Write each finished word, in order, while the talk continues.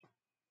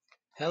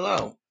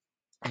Hello,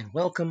 and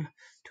welcome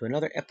to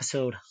another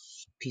episode of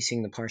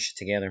Piecing the Parsha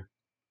Together.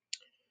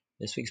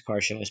 This week's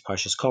Parsha is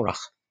Parshas Korach.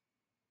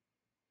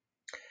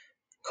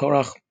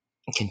 Korach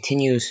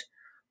continues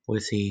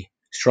with the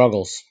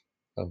struggles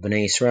of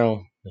Bnei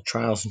Israel, the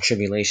trials and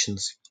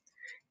tribulations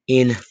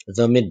in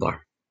the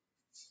Midbar,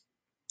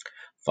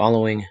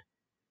 following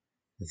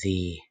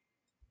the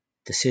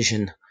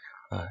decision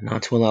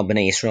not to allow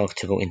Bnei Israel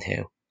to go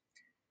into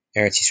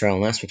Eretz Yisrael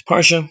in last week's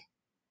Parsha.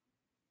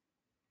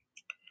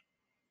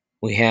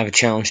 We have a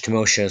challenge to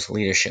Moshe's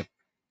leadership.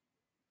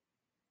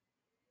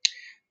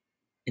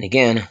 And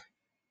again,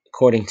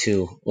 according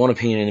to one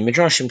opinion in the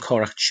Midrashim,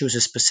 Korach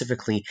chooses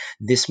specifically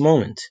this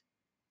moment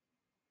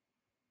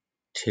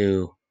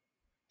to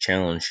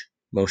challenge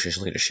Moshe's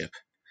leadership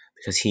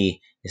because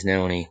he is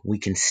now in a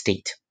weakened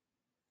state.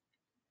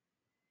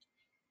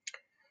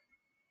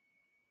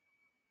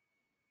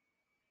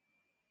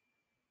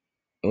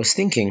 I was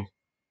thinking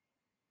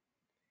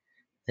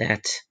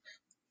that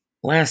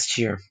last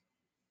year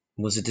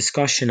was a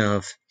discussion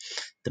of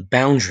the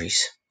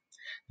boundaries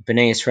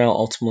Bnei Israel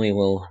ultimately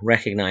will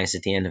recognize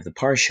at the end of the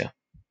Parsha.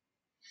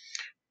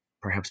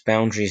 Perhaps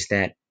boundaries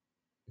that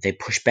they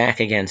push back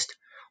against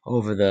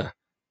over the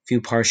few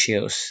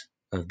Parshios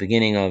of the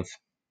beginning of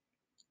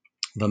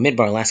the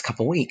Midbar last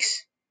couple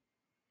weeks.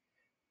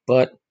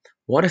 But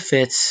what if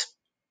it's,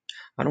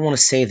 I don't want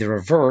to say the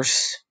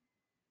reverse,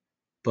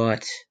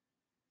 but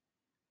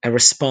a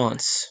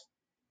response,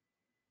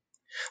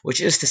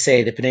 which is to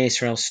say that Bnei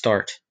Israel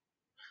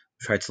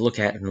tried to look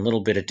at in a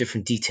little bit of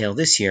different detail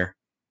this year.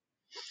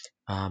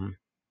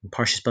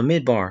 Parshas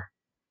Bamidbar,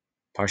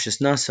 Parshas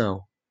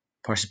Naso,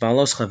 Parshas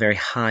Baaloscha, very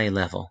high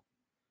level.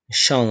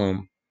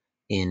 Shalom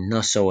in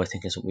Naso, I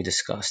think, is what we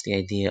discussed. The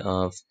idea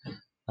of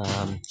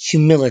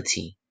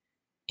humility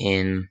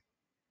in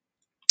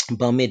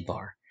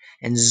Bamidbar,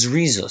 and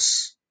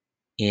Zrizus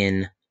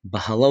in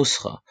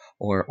Bahaloscha,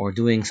 or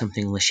doing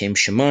something L'Shem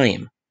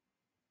Shemayim.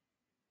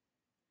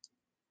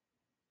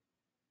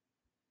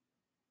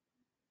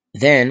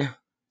 Then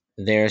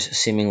there's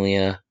seemingly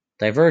a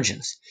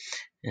divergence.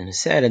 And it's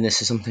said, and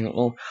this is something that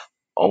will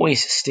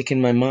always stick in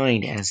my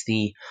mind as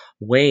the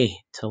way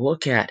to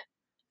look at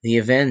the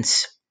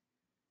events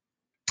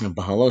of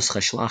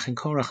Bahaloscha, Shlach, and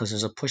Korach,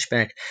 there's a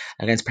pushback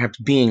against perhaps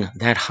being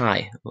that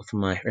high.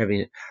 From my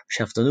Rebbe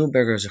Shefta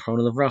Newberger, Zechron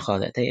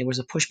Levracha, that there was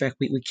a pushback.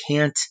 We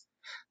can't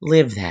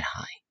live that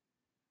high.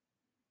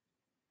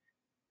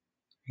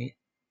 Right?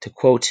 To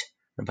quote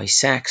Rabbi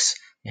Sachs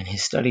and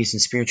his studies in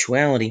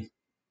spirituality,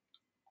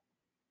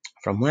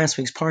 from last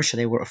week's Parsha,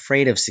 they were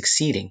afraid of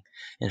succeeding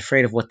and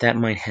afraid of what that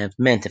might have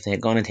meant if they had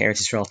gone into Eretz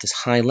Yisrael at this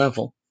high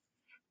level.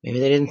 Maybe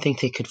they didn't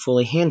think they could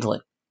fully handle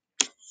it.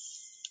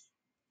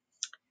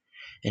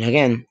 And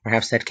again,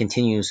 perhaps that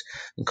continues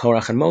in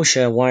Korach and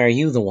Moshe. Why are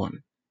you the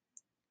one?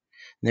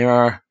 There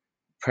are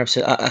perhaps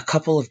a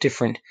couple of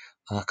different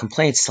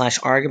complaints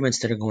 / arguments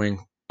that are going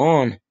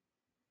on.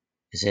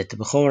 Is it the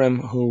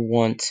Bechorim who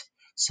want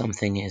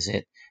something? Is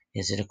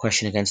it a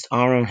question against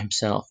Aaron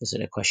himself? Is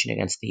it a question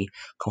against the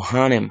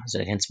Kohanim? Is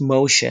it against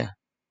Moshe?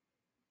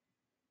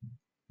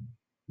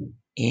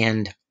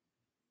 And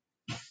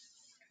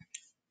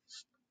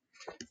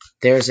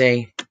there's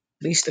at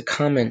least a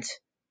comment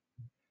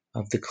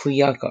of the Kli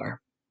Yakar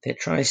that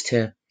tries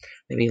to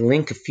maybe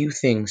link a few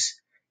things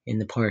in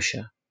the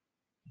Parsha.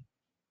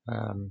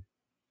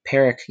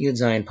 Perek Yud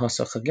Zayin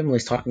Pasuk Gimel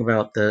is talking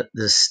about the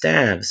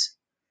staves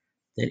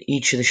that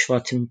each of the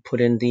Shvatim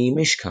put in the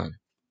Mishkan.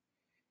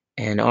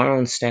 And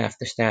Aaron's staff,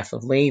 the staff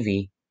of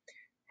Levi,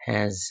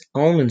 has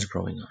almonds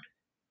growing on it.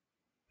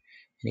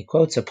 And he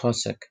quotes a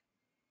pasuk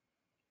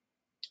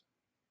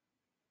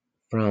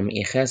from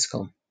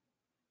Yechezkel.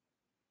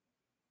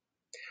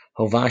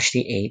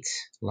 Hovashti eitz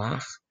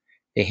lach,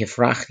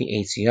 vehifrachti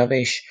eitz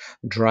yavesh,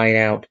 dried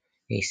out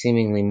a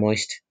seemingly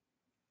moist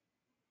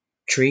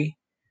tree,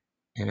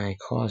 and I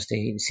caused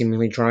a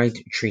seemingly dry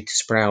tree to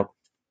sprout.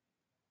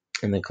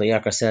 And the Kli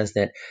Yakar says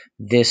that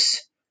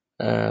this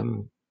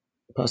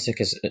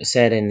pasuk is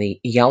said in the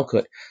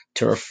Yalkut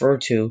to refer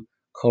to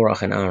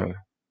Korach and Aaron.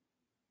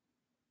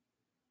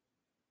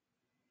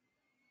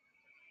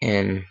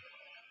 And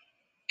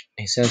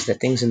he says that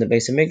things in the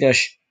Beis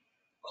Hamikdash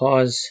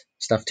cause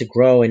stuff to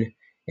grow and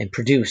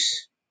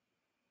produce.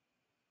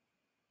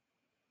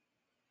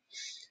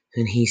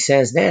 And he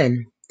says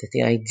then that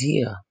the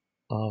idea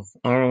of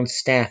Aaron's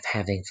staff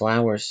having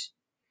flowers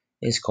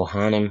is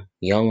Kohanim,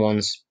 young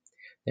ones,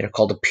 that are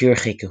called the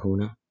Pirchei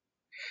Kahuna.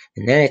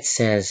 And then it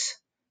says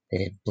that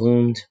it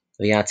bloomed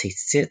V'yatzei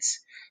tzitz,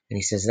 and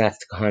he says that's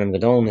the Kohanim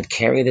Gadolim that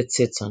carry the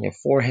tzitz on their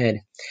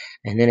forehead.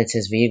 And then it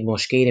says V'yigmol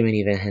shkedim, and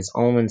even has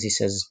almonds, he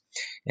says,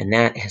 and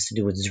that has to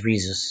do with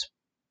Zrizus.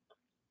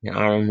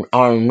 Now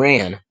Aaron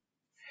ran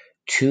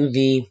to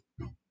the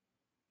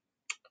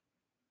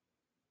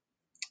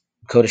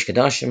Kodesh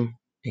Kodashim,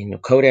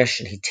 Kodesh,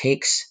 and he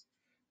takes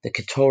the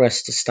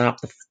Ketores to stop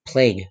the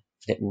plague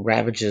that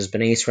ravages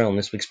Bnei Israel in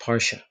this week's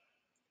Parsha.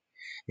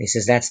 And he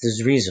says that's the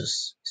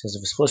Zrizus. He says,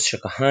 V'schus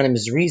shekohanim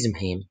zrizim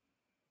heim,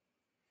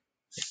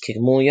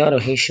 kigmul yado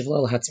heishiv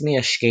lo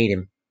l'hatzmiya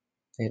shkedim.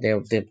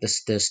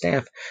 The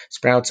staff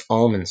sprouts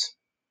almonds.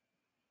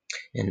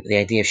 And the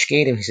idea of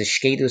shkedim, he says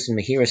shkedus and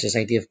mehiras is the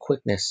idea of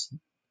quickness.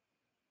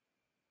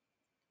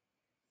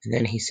 And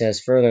then he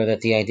says further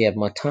that the idea of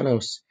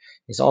matanos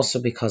is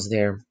also because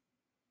they're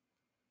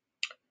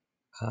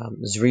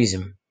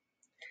zrizim.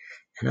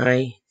 And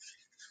I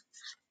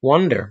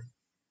wonder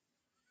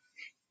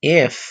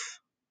if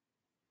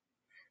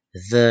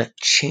the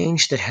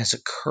change that has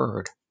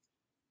occurred,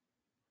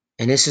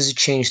 and this is a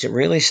change that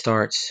really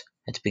starts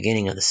at the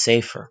beginning of the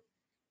Sefer,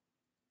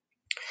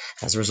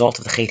 as a result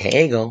of the Chet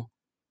HaEgel,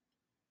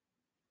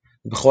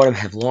 the Bechorim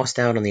have lost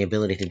out on the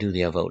ability to do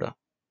the Avodah.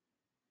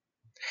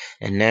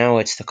 And now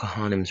it's the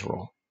Kohanim's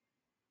role.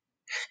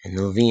 And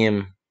the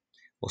Leviim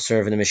will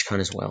serve in the Mishkan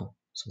as well.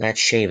 So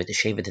that's Shevet, the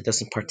Shevet that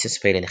doesn't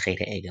participate in the Chet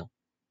HaEgel.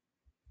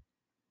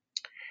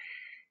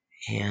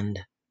 And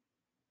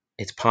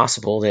it's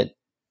possible that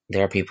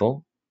there are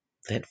people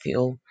that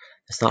feel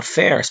it's not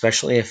fair,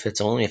 especially if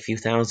it's only a few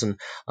thousand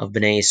of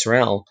Bnei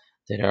Israel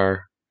that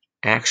are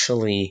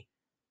actually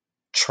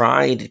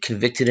tried,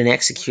 convicted, and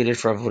executed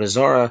for Avodah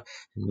Zarah,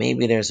 and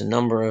maybe there's a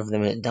number of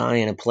them that die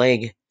in a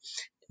plague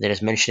that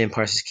is mentioned in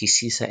Parshas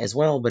Kisisa as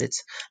well, but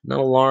it's not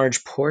a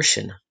large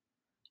portion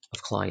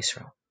of Klal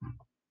Yisrael.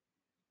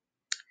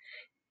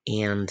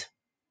 And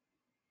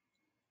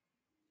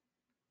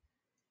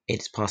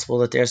it's possible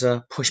that there's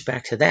a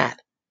pushback to that.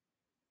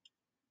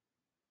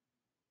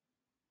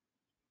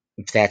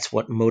 If that's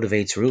what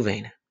motivates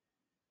Reuven,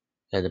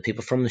 the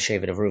people from the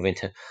Shevet of Reuven,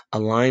 to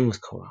align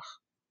with Korach.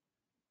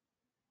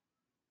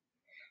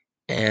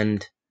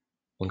 And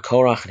when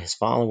Korach and his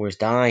followers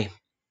die,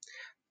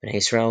 Bnei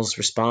Israel's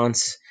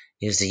response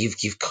is that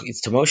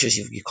it's to Moshe,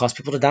 you've caused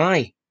people to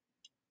die.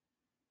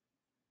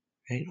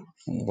 Right?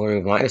 Where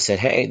we might have said,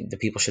 hey, the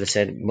people should have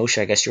said, Moshe,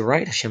 I guess you're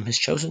right. Hashem has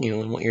chosen you,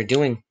 and what you're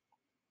doing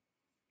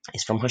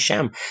is from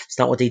Hashem. It's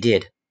not what they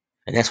did.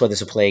 And that's why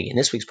there's a plague in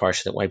this week's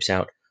Parsha that wipes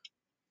out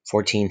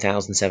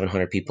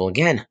 14,700 people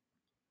again.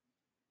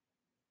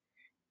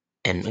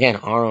 And again,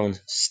 Aaron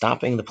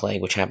stopping the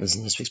plague, which happens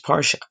in this week's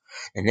Parsha.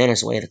 And then,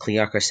 as the way the Kli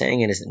Yakar is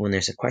saying it, is that when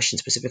there's a question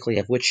specifically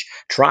of which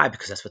tribe,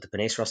 because that's what the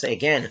Bnei Israel say,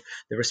 again,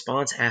 the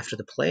response after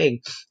the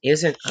plague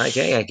isn't,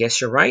 okay, I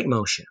guess you're right,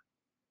 Moshe.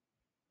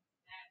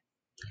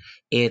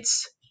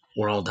 It's,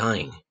 we're all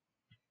dying.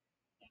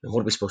 And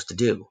what are we supposed to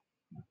do?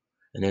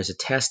 And there's a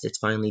test that's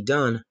finally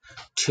done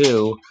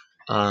to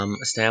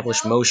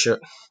establish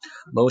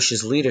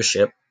Moshe's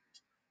leadership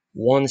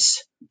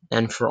once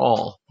and for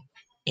all.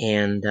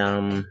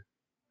 And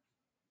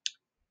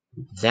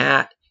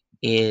that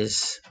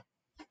is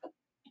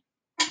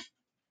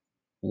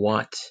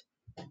what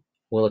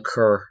will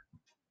occur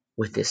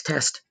with this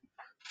test.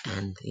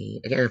 And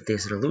again, if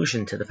there's an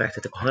allusion to the fact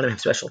that the Kohanim have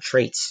special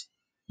traits,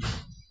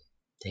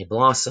 they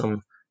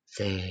blossom,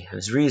 they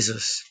have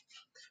zrizus,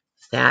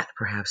 that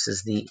perhaps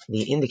is the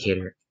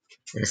indicator.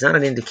 And it's not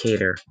an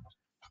indicator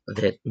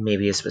that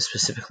maybe is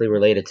specifically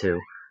related to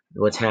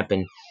what's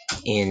happened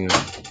in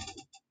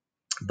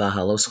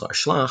Bahalos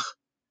Shlach.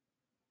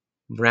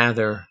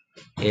 Rather,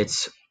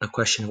 it's a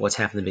question of what's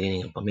happened at the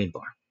beginning of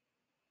Bamidbar.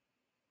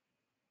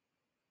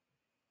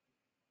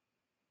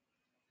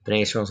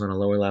 Bnei Israel is on a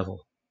lower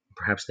level.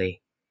 Perhaps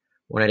they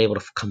were not able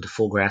to come to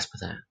full grasp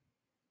of that.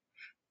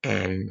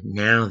 And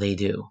now they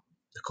do.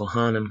 The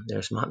Kohanim,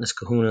 there's Matnas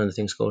Kahuna, and the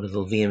things go to the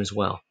Leviim as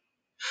well.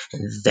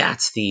 And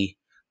that's the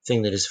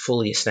thing that is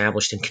fully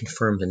established and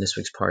confirmed in this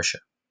week's Parsha.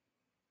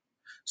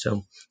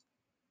 So,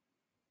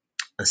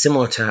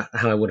 similar to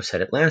how I would have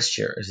said it last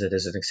year, is that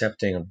there's an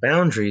accepting of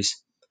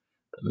boundaries,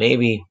 but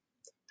maybe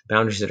the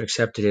boundaries that are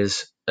accepted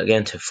is,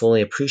 again, to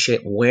fully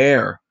appreciate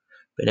where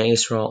Bnei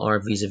Israel are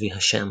vis-a-vis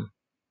Hashem.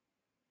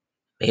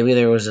 Maybe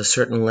there was a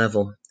certain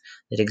level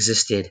that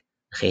existed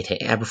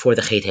before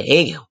the Chet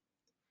HaEgel,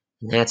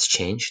 and that's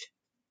changed.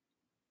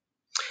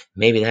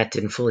 Maybe that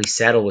didn't fully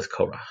settle with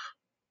Korach.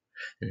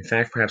 In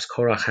fact, perhaps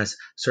Korach has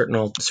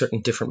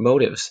certain different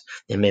motives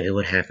than maybe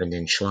what happened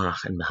in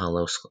Shlach and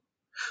Bahalos.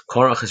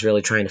 Korach is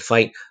really trying to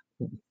fight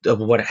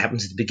what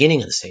happens at the beginning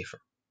of the Sefer.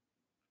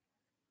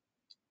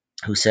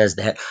 Who says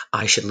that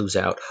I should lose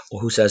out,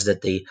 or who says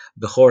that the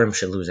Bechorim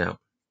should lose out.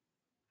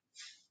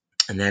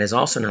 And that is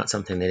also not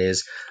something that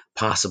is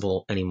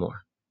possible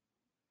anymore.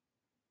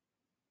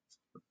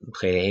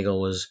 Chet HaEgel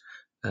was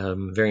a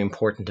very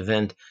important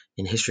event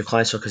in the history of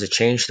Klal Yisrael because it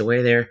changed the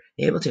way they're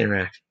able to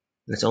interact.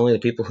 And it's only the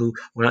people who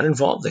were not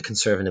involved that can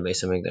serve in the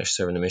Beis HaMikdash,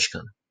 serve in the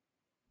Mishkan.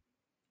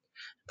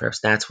 Perhaps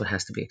that's what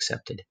has to be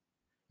accepted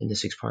in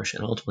this week's Parsha.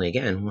 And ultimately,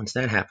 again, once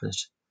that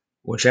happens,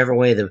 whichever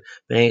way the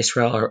Bnei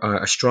Israel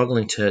are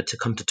struggling to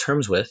come to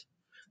terms with,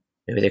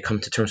 maybe they come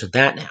to terms with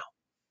that now.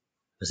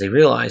 Because they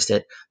realize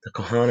that the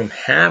Kohanim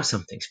have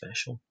something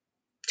special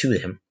to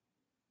them.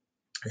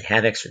 They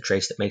have extra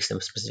traits that makes them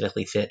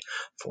specifically fit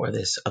for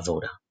this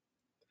avoda.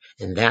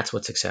 And that's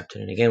what's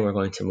accepted. And again, we're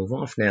going to move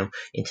off now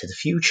into the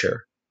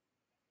future,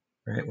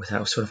 right,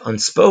 without sort of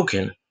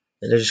unspoken,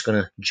 that they're just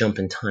going to jump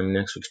in time in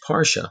next week's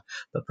Parsha.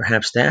 But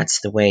perhaps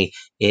that's the way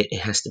it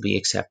has to be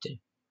accepted,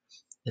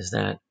 is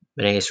that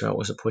Bnei Israel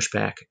was a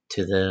pushback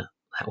to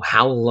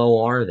how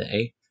low are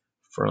they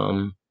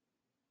from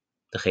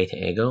the Chet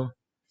Ego,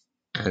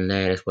 and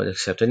that is what is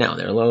accepted now.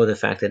 They're low the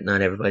fact that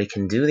not everybody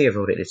can do the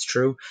avoda. It's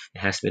true. It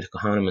has to be the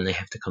Kohanim, and they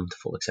have to come to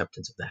full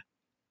acceptance of that.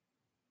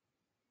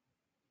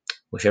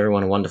 Wish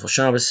everyone a wonderful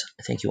Shabbos.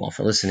 Thank you all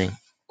for listening.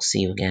 We'll see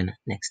you again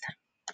next time.